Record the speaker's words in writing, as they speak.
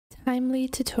Timely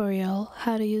tutorial,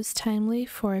 how to use Timely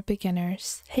for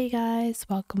beginners. Hey guys,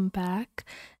 welcome back.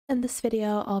 In this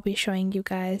video, I'll be showing you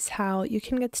guys how you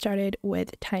can get started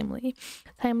with Timely.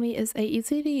 Timely is a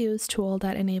easy to use tool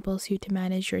that enables you to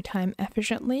manage your time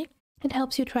efficiently. It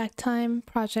helps you track time,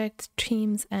 projects,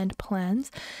 teams, and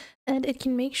plans, and it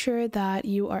can make sure that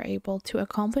you are able to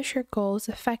accomplish your goals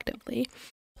effectively.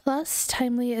 Plus,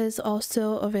 Timely is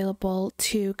also available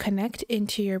to connect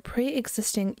into your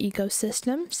pre-existing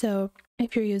ecosystem. So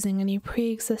if you're using any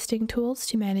pre-existing tools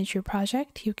to manage your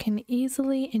project, you can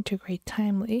easily integrate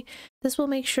Timely. This will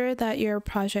make sure that your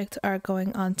projects are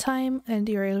going on time and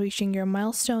you're reaching your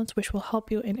milestones, which will help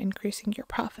you in increasing your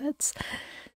profits.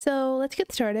 So let's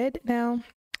get started. Now,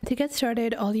 to get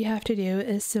started, all you have to do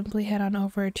is simply head on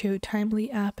over to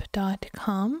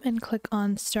timelyapp.com and click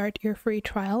on Start Your Free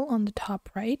Trial on the top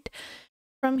right.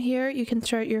 From here, you can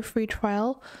start your free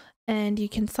trial and you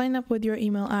can sign up with your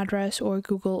email address or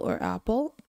Google or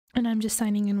Apple. And I'm just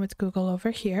signing in with Google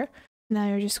over here. Now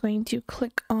you're just going to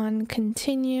click on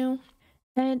Continue.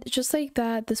 And just like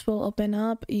that, this will open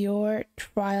up your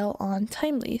trial on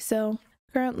Timely. So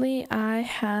currently, I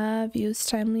have used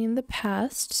Timely in the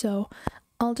past, so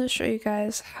I'll just show you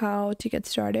guys how to get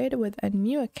started with a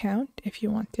new account if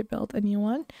you want to build a new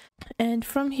one. And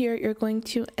from here, you're going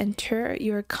to enter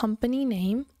your company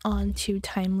name onto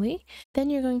Timely. Then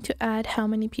you're going to add how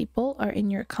many people are in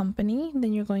your company.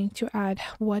 Then you're going to add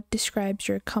what describes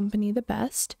your company the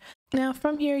best. Now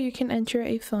from here, you can enter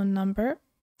a phone number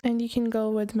and you can go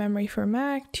with memory for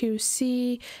Mac to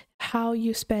see how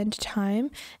you spend time.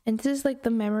 And this is like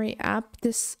the memory app.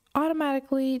 This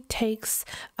automatically takes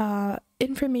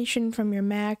information from your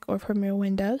Mac or from your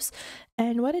Windows,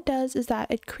 and what it does is that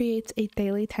it creates a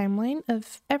daily timeline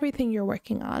of everything you're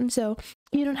working on. So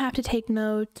you don't have to take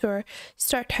notes or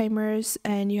start timers,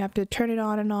 and you have to turn it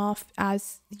on and off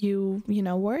as you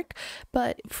work.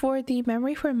 But for the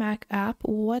memory for Mac app,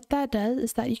 what that does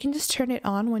is that you can just turn it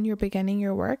on when you're beginning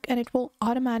your work, and it will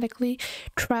automatically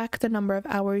track the number of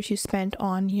hours you spent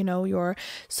on your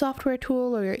software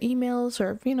tool or your emails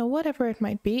or whatever it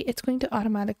might be. It's going to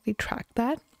automatically track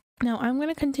that. Now I'm going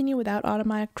to continue without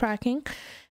automatic tracking,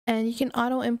 and you can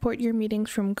auto import your meetings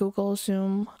from Google,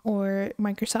 Zoom, or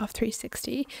Microsoft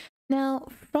 360. Now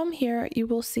from here you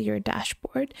will see your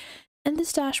dashboard. In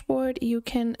this dashboard you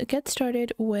can get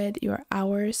started with your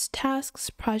hours,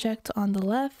 tasks, projects on the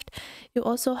left. You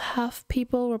also have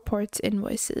people, reports,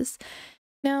 invoices.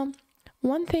 Now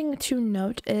one thing to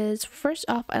note is, first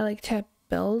off, I like to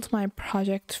build my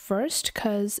project first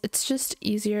because it's just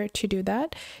easier to do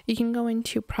that. You can go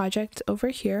into projects over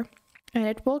here and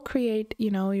it will create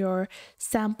your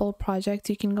sample projects.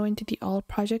 You can go into the all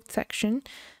project section,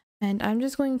 and I'm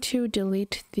just going to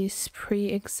delete this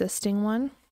pre-existing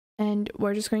one, and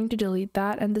we're just going to delete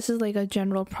that. And this is like a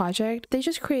general project. They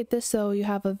just create this so you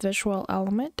have a visual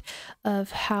element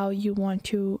of how you want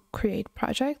to create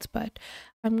projects, but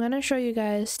I'm going to show you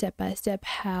guys step by step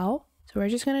how. So we're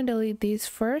just going to delete these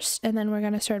first, and then we're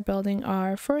going to start building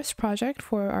our first project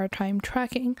for our time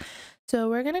tracking. So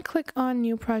we're going to click on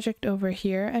new project over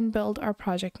here and build our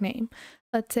project name.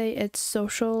 Let's say it's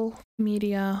social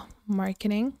media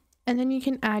marketing. And then you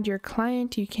can add your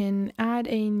client. You can add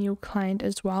a new client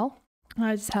as well.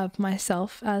 I just have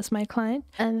myself as my client.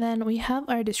 And then we have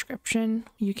our description.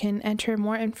 You can enter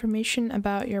more information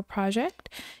about your project.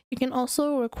 You can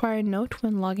also require a note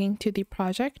when logging to the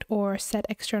project or set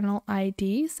external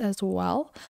IDs as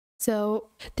well. So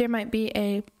there might be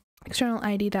a external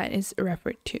ID that is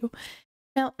referred to.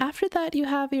 Now, after that, you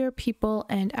have your people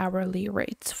and hourly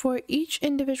rates. For each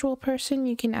individual person,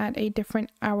 you can add a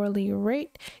different hourly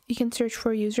rate. You can search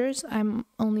for users. I'm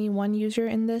only one user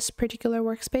in this particular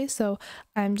workspace, so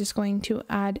I'm just going to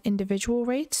add individual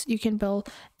rates. You can build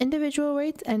individual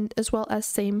rates and as well as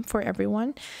same for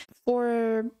everyone.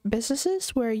 For businesses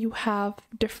where you have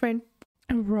different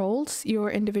roles, your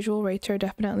individual rates are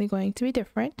definitely going to be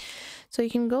different. So you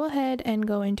can go ahead and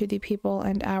go into the people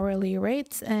and hourly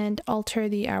rates and alter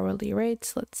the hourly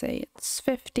rates. Let's say it's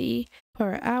 50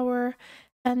 per hour.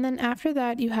 And then after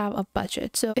that, you have a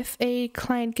budget. So if a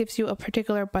client gives you a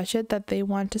particular budget that they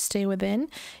want to stay within,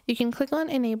 you can click on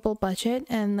enable budget.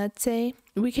 And let's say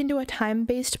we can do a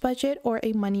time-based budget or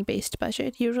a money-based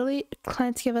budget. Usually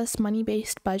clients give us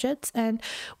money-based budgets and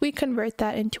we convert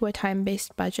that into a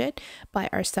time-based budget by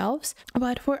ourselves.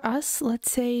 But for us,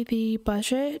 let's say the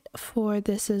budget for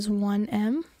this is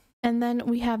 1M. And then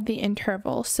we have the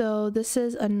interval. So this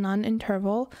is a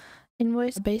non-interval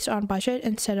invoice based on budget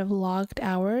instead of logged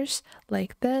hours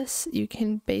like this. You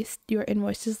can base your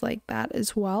invoices like that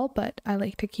as well, but I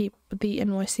like to keep the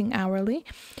invoicing hourly.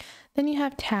 Then you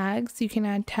have tags. You can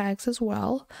add tags as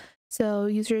well. So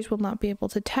users will not be able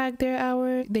to tag their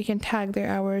hour. They can tag their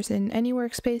hours in any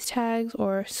workspace tags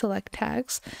or select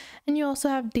tags. And you also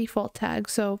have default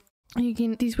tags. So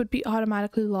these would be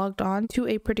automatically logged on to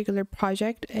a particular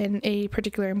project and a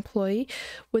particular employee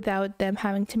without them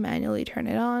having to manually turn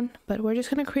it on. But we're just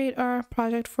going to create our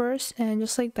project first, and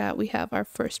just like that, we have our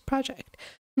first project.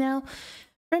 Now,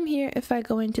 from here, if I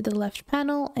go into the left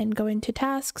panel and go into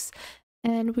tasks,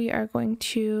 and we are going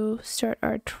to start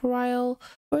our trial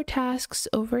for tasks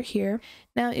over here.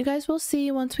 Now you guys will see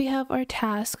once we have our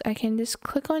task, I can just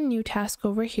click on new task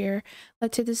over here.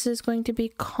 Let's say this is going to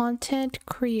be content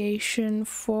creation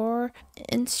for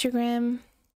Instagram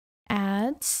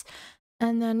ads.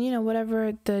 And then,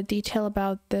 whatever the detail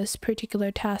about this particular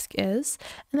task is.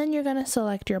 And then you're going to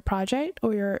select your project,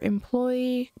 or your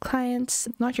employee clients,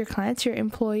 not your clients, your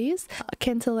employees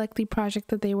can select the project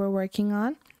that they were working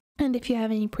on. And if you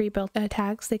have any pre-built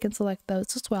tags, they can select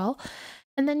those as well.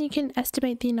 And then you can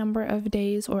estimate the number of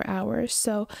days or hours.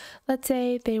 So let's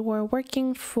say they were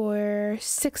working for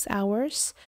 6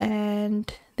 hours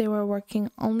and they were working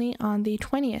only on the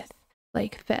 20th,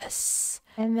 like this.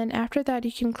 And then after that,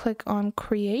 you can click on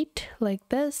create like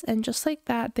this. And just like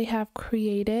that, they have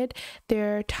created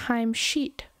their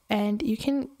timesheet. And you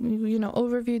can,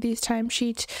 overview these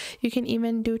timesheets. You can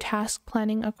even do task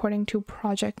planning according to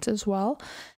projects as well.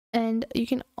 And you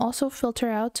can also filter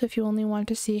out, so if you only want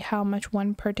to see how much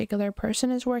one particular person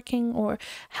is working, or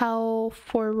how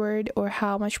forward or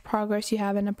how much progress you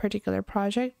have in a particular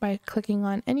project, by clicking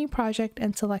on any project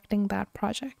and selecting that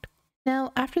project.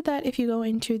 Now, after that, if you go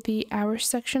into the hours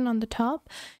section on the top,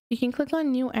 you can click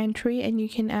on new entry and you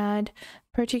can add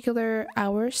particular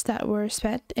hours that were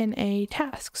spent in a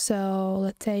task. So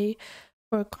let's say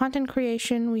for content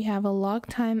creation, we have a log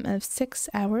time of 6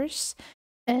 hours.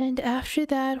 And after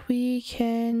that, we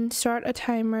can start a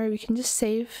timer. We can just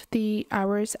save the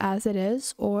hours as it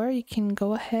is, or you can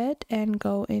go ahead and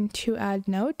go into add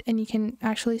note and you can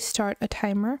actually start a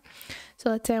timer.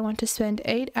 So let's say I want to spend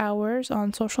 8 hours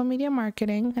on social media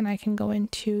marketing, and I can go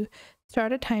into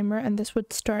start a timer, and this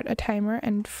would start a timer.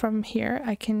 And from here,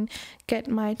 I can get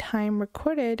my time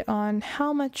recorded on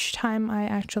how much time I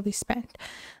actually spent,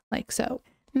 like so.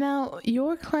 Now,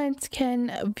 your clients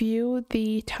can view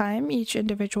the time each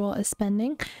individual is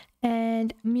spending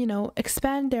and,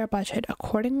 expand their budget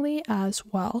accordingly as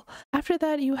well. After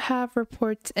that, you have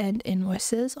reports and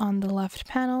invoices on the left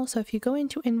panel. So if you go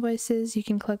into invoices, you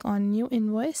can click on new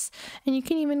invoice, and you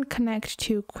can even connect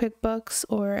to QuickBooks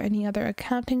or any other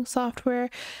accounting software.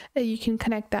 You can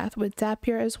connect that with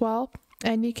Zapier as well.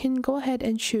 And you can go ahead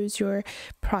and choose your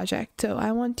project. So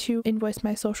I want to invoice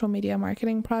my social media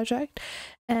marketing project,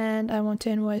 and I want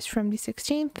to invoice from the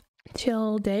 16th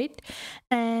till date.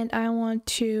 And I want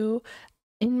to,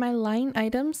 in my line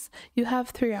items, you have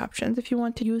 3 options. If you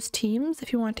want to use teams,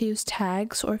 if you want to use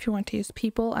tags, or if you want to use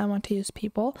people, I want to use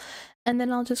people. And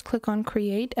then I'll just click on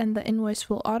create, and the invoice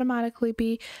will automatically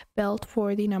be billed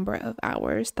for the number of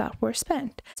hours that were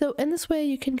spent. So in this way,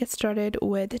 you can get started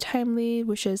with Timely,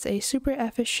 which is a super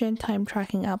efficient time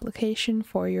tracking application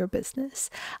for your business.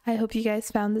 I hope you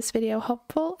guys found this video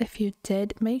helpful. If you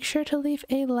did, make sure to leave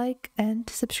a like and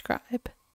subscribe.